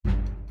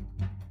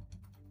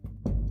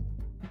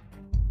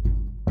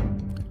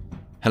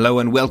Hello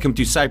and welcome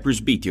to Cyprus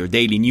Beat, your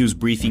daily news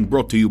briefing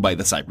brought to you by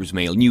the Cyprus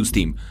Mail news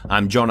team.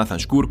 I'm Jonathan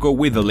Shkurko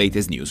with the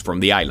latest news from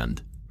the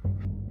island.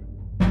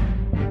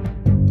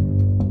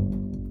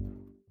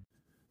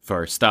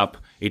 First up,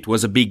 it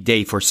was a big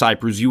day for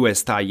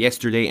Cyprus-US tie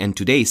yesterday, and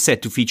today is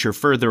set to feature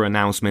further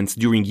announcements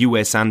during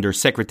US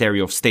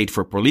Under-Secretary of State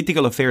for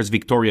Political Affairs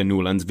Victoria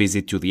Nuland's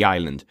visit to the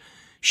island.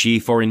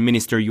 She, Foreign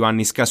Minister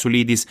Ioannis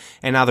Kassoulidis,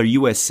 and other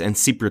US and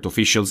Cypriot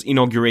officials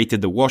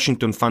inaugurated the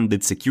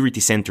Washington-funded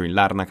security center in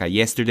Larnaca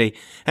yesterday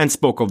and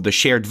spoke of the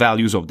shared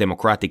values of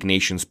democratic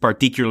nations,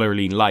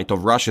 particularly in light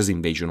of Russia's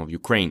invasion of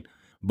Ukraine.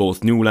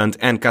 Both Nuland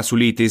and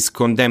Kassoulidis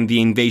condemned the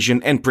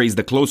invasion and praised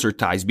the closer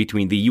ties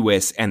between the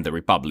US and the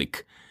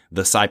Republic.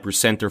 The Cyprus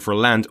Center for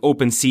Land,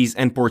 Open Seas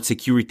and Port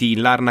Security in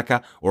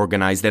Larnaca,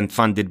 organized and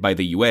funded by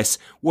the US,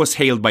 was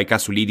hailed by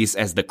Kassoulidis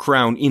as the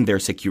crown in their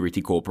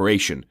security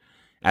cooperation.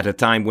 At a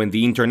time when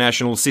the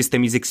international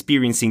system is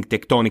experiencing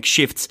tectonic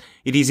shifts,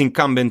 it is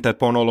incumbent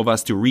upon all of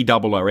us to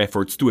redouble our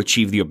efforts to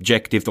achieve the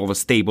objective of a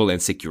stable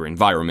and secure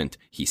environment,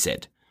 he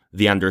said.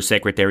 The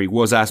Undersecretary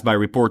was asked by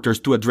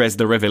reporters to address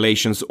the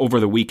revelations over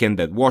the weekend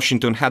that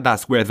Washington had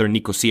asked whether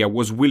Nicosia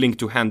was willing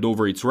to hand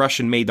over its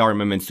Russian-made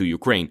armaments to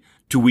Ukraine,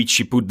 to which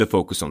she put the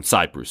focus on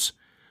Cyprus.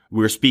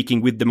 We're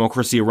speaking with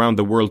democracy around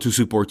the world to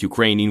support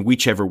Ukraine in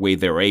whichever way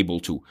they're able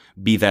to,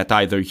 be that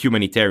either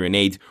humanitarian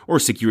aid or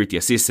security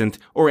assistance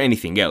or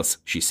anything else,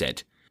 she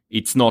said.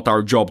 It's not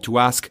our job to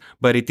ask,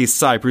 but it is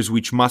Cyprus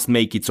which must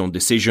make its own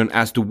decision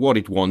as to what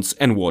it wants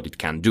and what it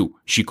can do,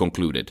 she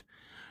concluded.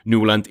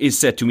 Nuland is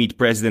set to meet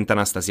President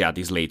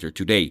Anastasiadis later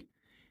today.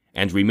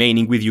 And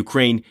remaining with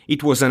Ukraine,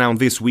 it was announced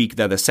this week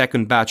that a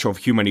second batch of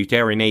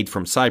humanitarian aid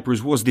from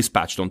Cyprus was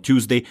dispatched on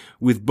Tuesday,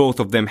 with both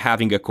of them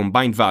having a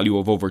combined value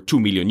of over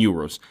 2 million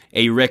euros,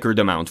 a record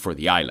amount for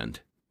the island.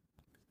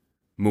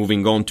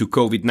 Moving on to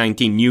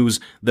COVID-19 news,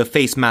 the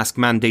face mask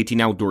mandate in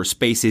outdoor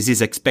spaces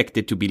is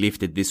expected to be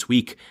lifted this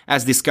week,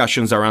 as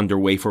discussions are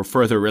underway for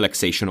further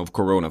relaxation of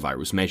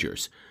coronavirus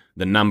measures.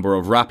 The number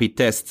of rapid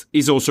tests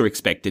is also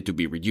expected to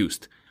be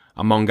reduced.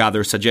 Among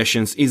other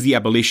suggestions is the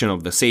abolition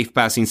of the safe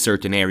pass in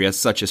certain areas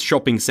such as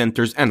shopping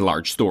centers and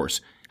large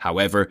stores.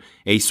 However,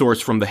 a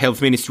source from the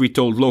Health Ministry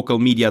told local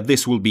media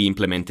this will be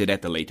implemented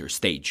at a later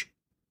stage.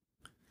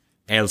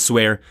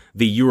 Elsewhere,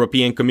 the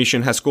European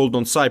Commission has called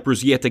on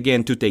Cyprus yet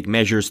again to take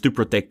measures to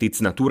protect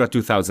its Natura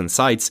 2000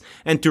 sites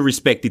and to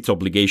respect its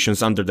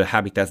obligations under the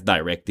Habitat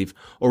Directive,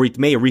 or it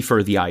may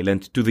refer the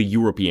island to the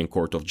European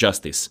Court of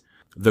Justice.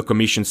 The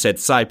Commission said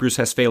Cyprus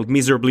has failed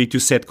miserably to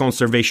set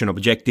conservation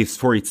objectives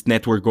for its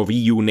network of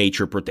EU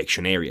nature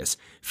protection areas,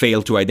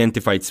 failed to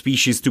identify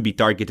species to be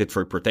targeted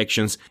for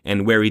protections,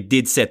 and where it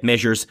did set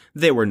measures,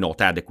 they were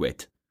not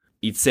adequate.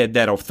 It said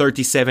that of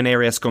 37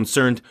 areas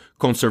concerned,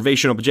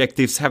 conservation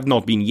objectives have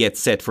not been yet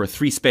set for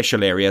 3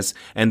 special areas,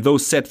 and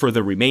those set for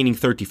the remaining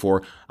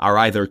 34 are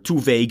either too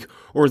vague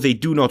or they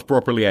do not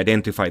properly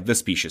identify the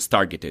species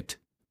targeted.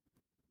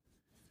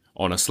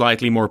 On a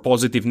slightly more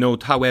positive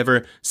note,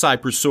 however,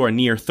 Cyprus saw a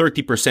near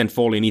 30%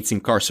 fall in its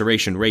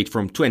incarceration rate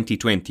from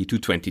 2020 to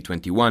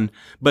 2021,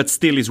 but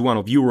still is one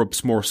of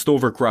Europe's most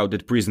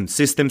overcrowded prison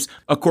systems,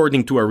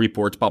 according to a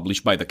report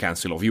published by the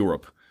Council of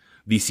Europe.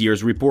 This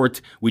year's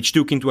report, which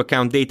took into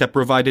account data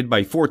provided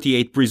by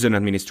 48 prison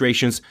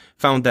administrations,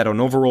 found that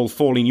an overall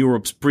fall in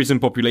Europe's prison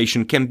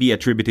population can be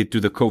attributed to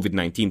the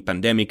COVID-19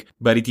 pandemic,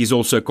 but it is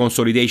also a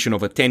consolidation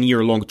of a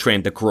 10-year-long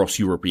trend across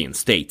European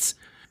states.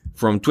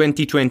 From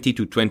 2020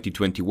 to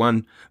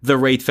 2021, the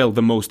rate fell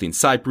the most in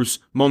Cyprus,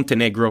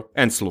 Montenegro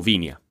and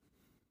Slovenia.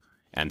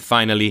 And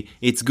finally,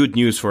 it's good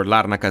news for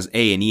Larnaca's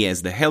A&E,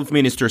 as the health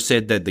minister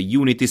said that the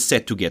unit is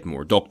set to get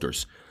more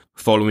doctors.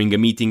 Following a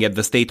meeting at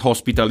the state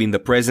hospital in the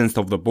presence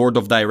of the board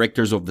of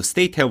directors of the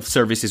State Health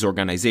Services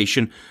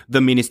Organization,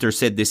 the minister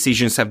said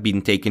decisions have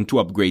been taken to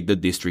upgrade the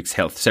district's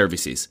health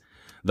services.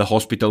 The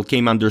hospital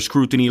came under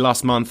scrutiny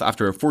last month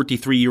after a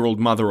 43-year-old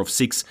mother of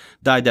 6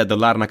 died at the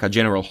Larnaca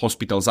General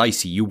Hospital's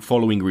ICU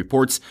following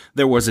reports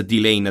there was a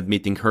delay in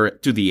admitting her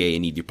to the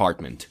A&E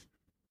department.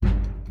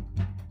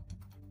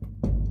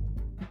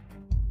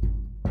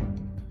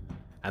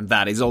 And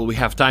that is all we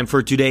have time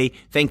for today.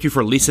 Thank you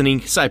for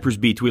listening. Cyprus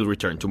Beat will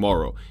return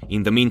tomorrow.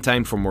 In the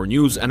meantime, for more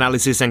news,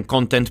 analysis and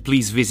content,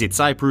 please visit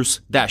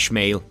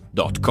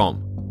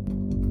cyprus-mail.com.